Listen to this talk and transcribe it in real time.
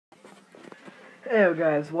Hey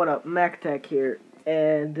guys, what up? MacTech here,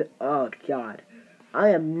 and oh god, I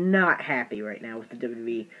am not happy right now with the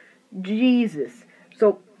WWE. Jesus.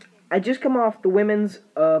 So, I just come off the women's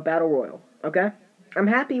Battle Royal, okay? I'm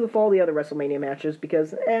happy with all the other WrestleMania matches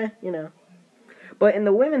because, you know. But in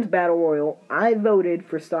the women's Battle Royal, I voted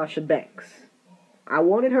for Sasha Banks. I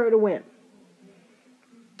wanted her to win.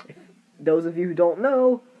 If those of you who don't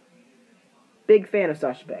know, big fan of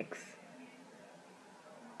Sasha Banks.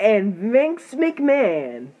 And Vince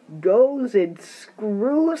McMahon goes and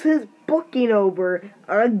screws his booking over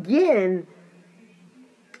again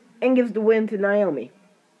and gives the win to Naomi.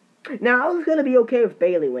 Now, I was going to be okay with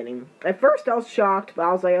Bayley winning. At first, I was shocked, but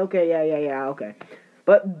I was like, okay, yeah, okay.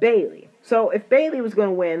 But Bayley. So, if Bayley was going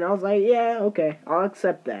to win, I was like, yeah, okay, I'll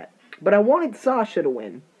accept that. But I wanted Sasha to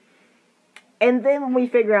win. And then when we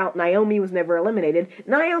figure out Naomi was never eliminated,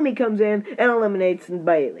 Naomi comes in and eliminates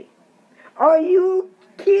Bayley. Are you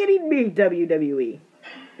kidding me, WWE?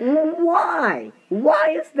 Why?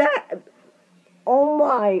 Why is that? Oh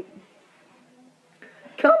my.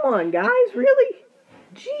 Come on, guys, really?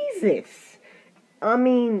 Jesus. I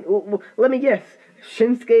mean, let me guess.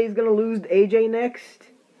 Shinsuke's gonna lose to AJ next?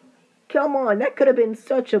 Come on, that could have been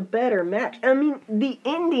such a better match. I mean, the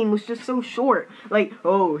ending was just so short. Like,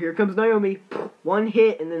 oh, here comes Naomi. One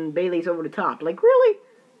hit, and then Bayley's over the top. Like, really?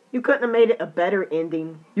 You couldn't have made it a better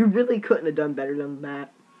ending? You really couldn't have done better than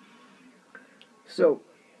that. So,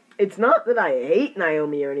 it's not that I hate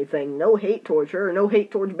Naomi or anything. No hate towards her, no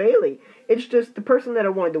hate towards Bayley. It's just the person that I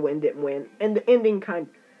wanted to win didn't win, and the ending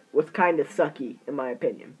was kind of sucky, in my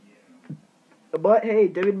opinion. But hey,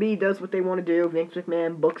 WWE does what they want to do. Vince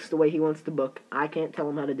McMahon books the way he wants to book. I can't tell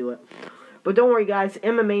him how to do it. But don't worry, guys.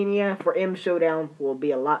 MMA Mania for M Showdown will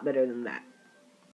be a lot better than that.